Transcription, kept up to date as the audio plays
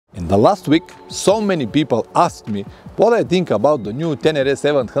The last week, so many people asked me what I think about the new Tenere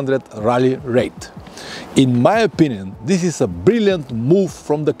 700 rally raid. In my opinion, this is a brilliant move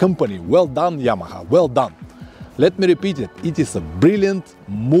from the company. Well done, Yamaha, well done. Let me repeat it, it is a brilliant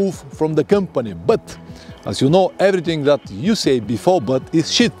move from the company, but as you know, everything that you say before but is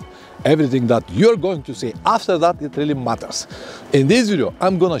shit. Everything that you're going to say after that, it really matters. In this video,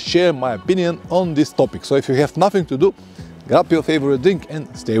 I'm gonna share my opinion on this topic. So if you have nothing to do, grab your favorite drink and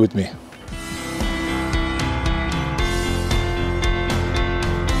stay with me.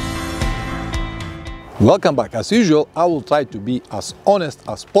 Welcome back. As usual, I will try to be as honest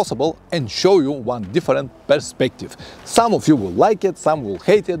as possible and show you one different perspective. Some of you will like it, some will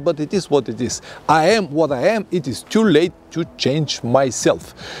hate it, but it is what it is. I am what I am. It is too late to change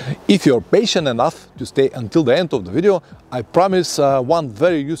myself. If you're patient enough to stay until the end of the video, I promise one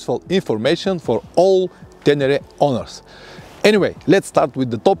very useful information for all Tenere owners. Anyway, let's start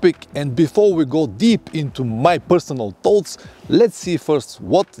with the topic, and before we go deep into my personal thoughts, let's see first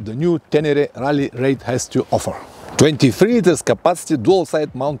what the new Tenere Rally Raid has to offer. 23 liters capacity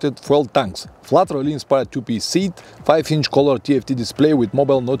dual-side mounted fuel tanks, flat rail-inspired 2-piece seat, 5-inch color TFT display with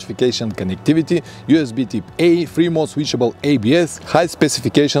mobile notification connectivity, USB Type A, 3-mode switchable ABS, high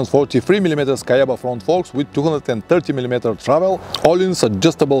specifications 43mm Kayaba front forks with 230mm travel, all-ins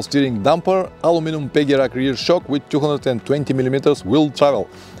adjustable steering damper, aluminum peggy rack rear shock with 220mm wheel travel,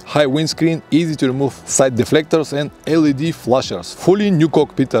 high windscreen, easy to remove side deflectors and LED flashers, fully new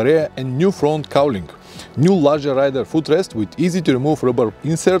cockpit area and new front cowling. New larger rider footrest with easy to remove rubber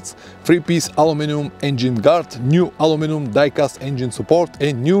inserts, 3-piece aluminum engine guard, new aluminum die-cast engine support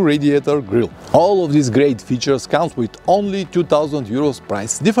and new radiator grille. All of these great features count with only 2000 euros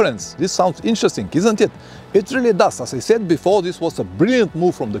price difference. This sounds interesting, isn't it? It really does. As I said before, this was a brilliant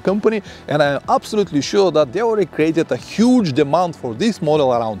move from the company, and I am absolutely sure that they already created a huge demand for this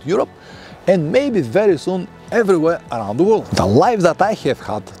model around Europe and maybe very soon everywhere around the world. The life that I have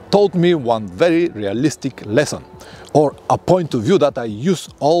had taught me one very realistic lesson, or a point of view that I use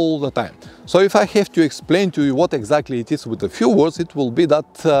all the time. So if I have to explain to you what exactly it is with a few words, it will be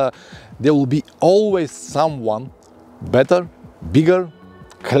that there will be always someone better, bigger,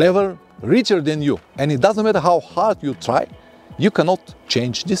 clever, richer than you. And it doesn't matter how hard you try, you cannot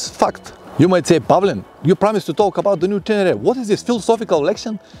change this fact. You might say, Pavlen, you promised to talk about the new Tenere. What is this philosophical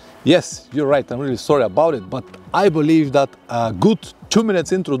election? Yes, you're right, I'm really sorry about it, but I believe that a good 2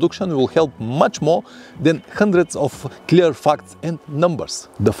 minutes introduction will help much more than hundreds of clear facts and numbers.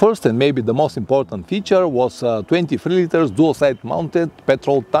 The first and maybe the most important feature was 23 liters dual-side mounted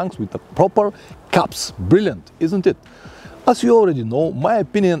petrol tanks with the proper caps. Brilliant, isn't it? As you already know, my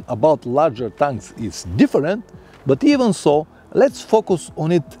opinion about larger tanks is different, but even so, let's focus on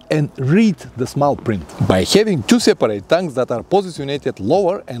it and read the small print. By having two separate tanks that are positioned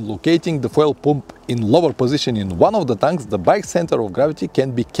lower and locating the fuel pump in lower position in one of the tanks, the bike's center of gravity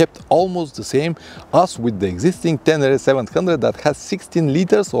can be kept almost the same as with the existing Tenere 700 that has 16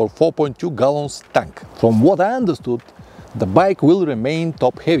 liters or 4.2 gallons tank. From what I understood, the bike will remain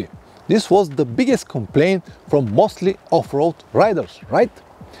top heavy. This was the biggest complaint from mostly off-road riders, right?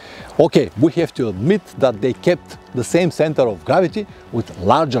 Okay, we have to admit that they kept the same center of gravity with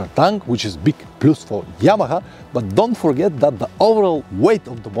larger tank, which is big plus for Yamaha, but don't forget that the overall weight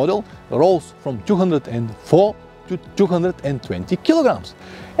of the model rose from 204 to 220 kilograms.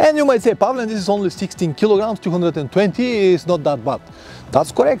 And you might say, Pavlen, this is only 16 kilograms, 220 is not that bad.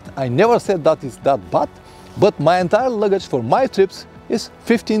 That's correct, I never said that it's that bad, but my entire luggage for my trips is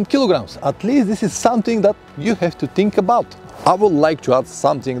 15 kilograms. At least this is something that you have to think about. I would like to add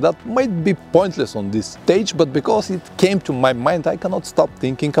something that might be pointless on this stage, but because it came to my mind, I cannot stop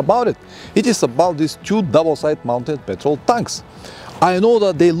thinking about it. It is about these two double-side mounted petrol tanks. I know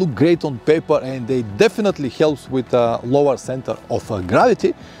that they look great on paper and they definitely helps with a lower center of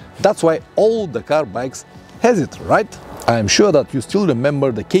gravity. That's why all the car bikes has it, right? I am sure that you still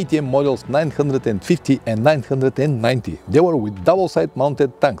remember the KTM models 950 and 990. They were with double-side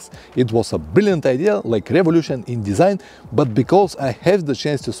mounted tanks. It was a brilliant idea, like revolution in design, but because I have the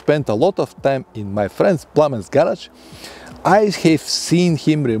chance to spend a lot of time in my friend's plumber's garage, I have seen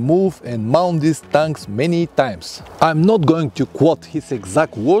him remove and mount these tanks many times. I'm not going to quote his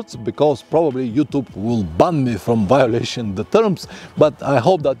exact words because probably YouTube will ban me from violation the terms, but I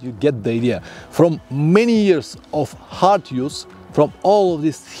hope that you get the idea. From many years of hard use, from all of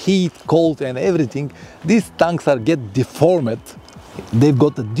this heat, cold and everything, these tanks are get deformed. They've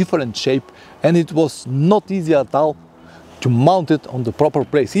got a different shape and it was not easy at all to mount it on the proper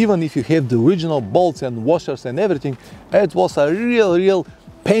place. Even if you have the original bolts and washers and everything, it was a real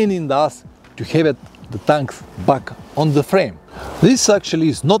pain in the ass to have it the tanks back on the frame. This actually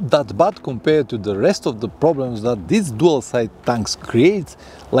is not that bad compared to the rest of the problems that these dual-side tanks create,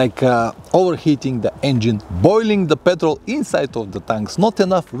 like overheating the engine, boiling the petrol inside of the tanks, not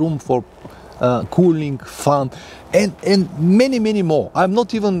enough room for cooling, fan, and many more. I'm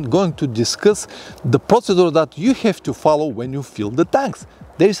not even going to discuss the procedure that you have to follow when you fill the tanks.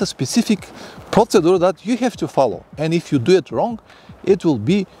 There is a specific procedure that you have to follow, and if you do it wrong, it will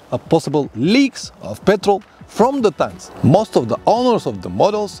be a possible leaks of petrol from the tanks. Most of the owners of the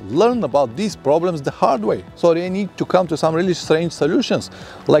models learn about these problems the hard way, so they need to come to some really strange solutions,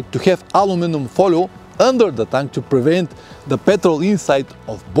 like to have aluminum foil under the tank to prevent the petrol inside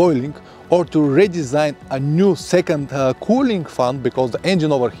of boiling, or to redesign a new second cooling fan because the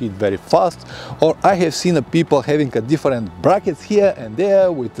engine overheat very fast. Or I have seen people having a different brackets here and there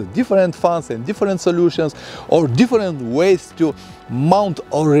with different fans and different solutions, or different ways to mount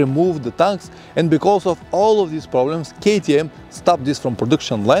or remove the tanks. And because of all of these problems, KTM stopped this from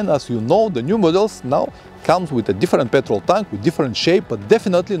production line. As you know, the new models now comes with a different petrol tank with different shape, but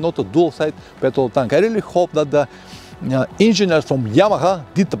definitely not a dual-side petrol tank. I really hope that the engineers from Yamaha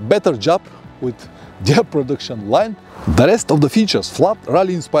did a better job with their production line. The rest of the features: flat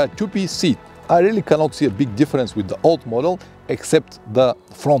rally inspired 2-piece seat. I really cannot see a big difference with the old model except the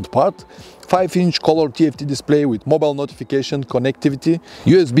front part. 5-inch color TFT display with mobile notification connectivity,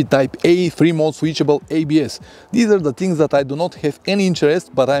 USB type A, 3-mode switchable ABS. These are the things that I do not have any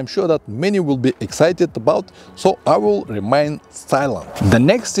interest, but I am sure that many will be excited about, so I will remain silent. The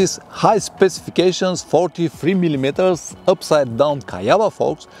next is high specifications 43mm upside down Kayaba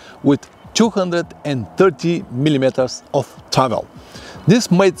forks with 230mm of travel. This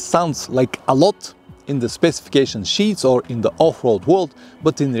might sound like a lot in the specification sheets or in the off-road world,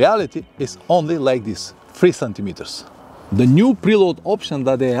 but in reality it's only like this, 3 centimeters. The new preload option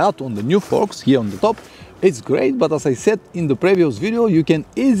that they add on the new forks here on the top, it's great, but as I said in the previous video, you can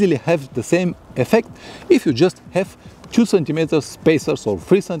easily have the same effect if you just have 2 centimeters spacers or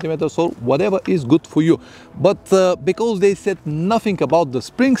 3 centimeters or whatever is good for you. But because they said nothing about the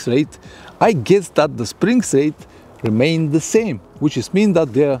springs rate, I guess that the springs rate remain the same, which is mean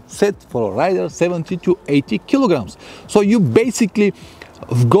that they're set for a rider 70 to 80 kilograms. So you basically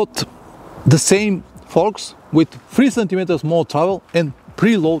have got the same forks with 3 centimeters more travel and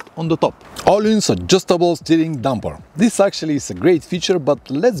preload on the top. All-in adjustable steering damper. This actually is a great feature, but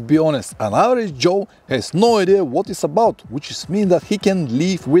let's be honest, an average Joe has no idea what it's about, which is mean that he can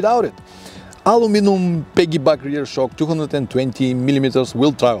live without it. Aluminum piggyback rear shock, 220mm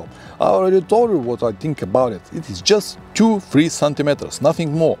wheel travel. I already told you what I think about it. It is just 2-3 centimeters,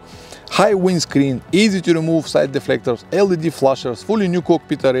 nothing more. High windscreen, easy to remove side deflectors, LED flashers, fully new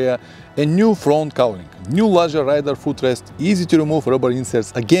cockpit area, and new front cowling. New larger rider footrest, easy to remove rubber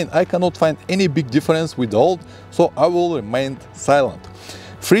inserts. Again, I cannot find any big difference with the old, so I will remain silent.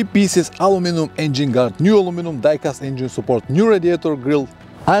 3 pieces aluminum engine guard, new aluminum die-cast engine support, new radiator grille.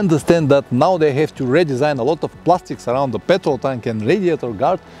 I understand that now they have to redesign a lot of plastics around the petrol tank and radiator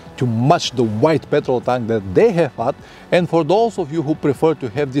guard to match the white petrol tank that they have had, and for those of you who prefer to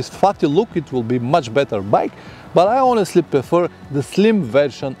have this fatty look, it will be much better bike, but I honestly prefer the slim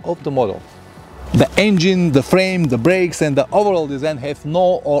version of the model. The engine, the frame, the brakes and the overall design have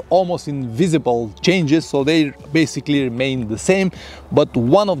no or almost invisible changes, so they basically remain the same, but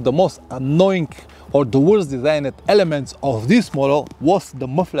one of the most annoying or the worst designed elements of this model was the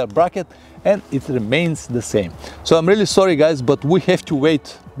muffler bracket, and it remains the same. So I'm really sorry guys, but we have to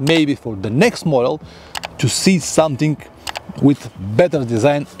wait maybe for the next model to see something with better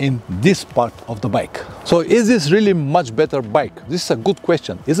design in this part of the bike. So is this really much better bike? This is a good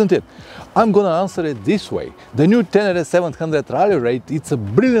question, isn't it? I'm gonna answer it this way. The new Tenere 700 rally raid, it's a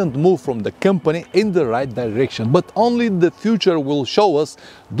brilliant move from the company in the right direction, but only the future will show us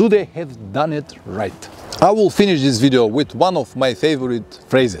do they have done it right. I will finish this video with one of my favorite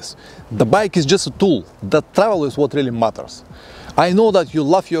phrases. The bike is just a tool, the travel is what really matters. I know that you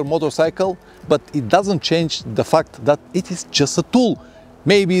love your motorcycle, but it doesn't change the fact that it is just a tool.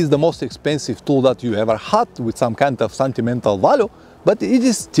 Maybe it's the most expensive tool that you ever had with some kind of sentimental value, but it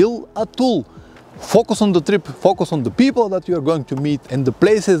is still a tool. Focus on the trip, focus on the people that you are going to meet and the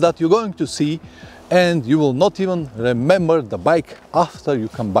places that you're going to see, and you will not even remember the bike after you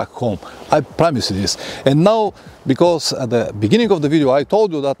come back home. I promise you this. And now, because at the beginning of the video I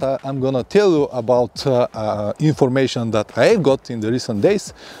told you that I'm gonna tell you about information that I got in the recent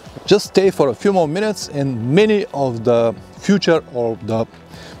days, just stay for a few more minutes and many of the future or the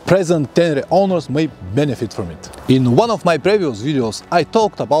present Tenere owners may benefit from it. In one of my previous videos I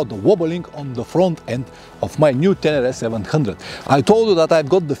talked about the wobbling on the front end of my new Tenere 700. I told you that I've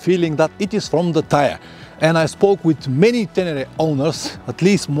got the feeling that it is from the tire, and I spoke with many Tenere owners, at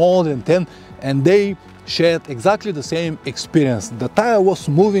least more than 10, and they shared exactly the same experience. The tire was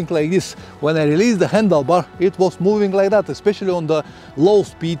moving like this. When I released the handlebar, it was moving like that, especially on the low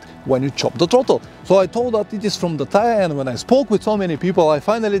speed when you chop the throttle. So I told that it is from the tire, and when I spoke with so many people, I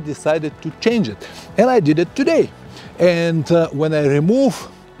finally decided to change it. And I did it today. And when I removed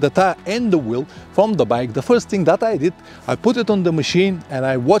the tire and the wheel from the bike, the first thing that I did, I put it on the machine and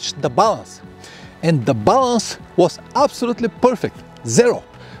I watched the balance. And the balance was absolutely perfect, zero.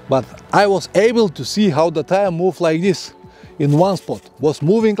 But I was able to see how the tire moved like this in one spot, was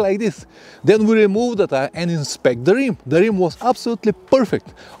moving like this. Then we removed the tire and inspect the rim. The rim was absolutely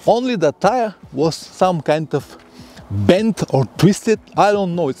perfect. Only the tire was some kind of bent or twisted. I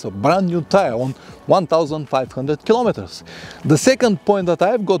don't know, it's a brand new tire on 1,500 kilometers. The second point that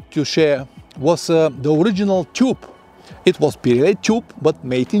I've got to share was the original tube. It was Pirelli tube, but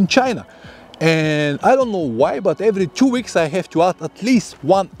made in China. And I don't know why, but every 2 weeks I have to add at least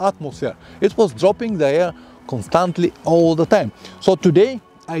 1 atmosphere. It was dropping the air constantly all the time. So today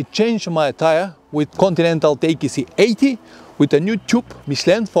I changed my tire with Continental TKC 80 with a new tube,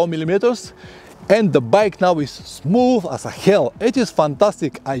 Michelin 4mm, and the bike now is smooth as a hell. It is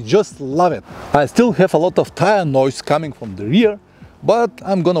fantastic, I just love it. I still have a lot of tire noise coming from the rear, but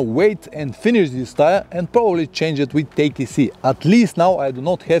I'm gonna wait and finish this tire and probably change it with TKC. At least now I do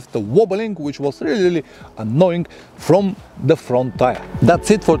not have the wobbling, which was really annoying from the front tire. That's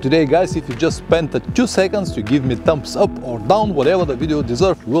it for today, guys. If you just spent 2 seconds to give me thumbs up or down, whatever the video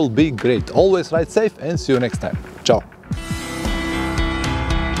deserves will be great. Always ride safe and see you next time.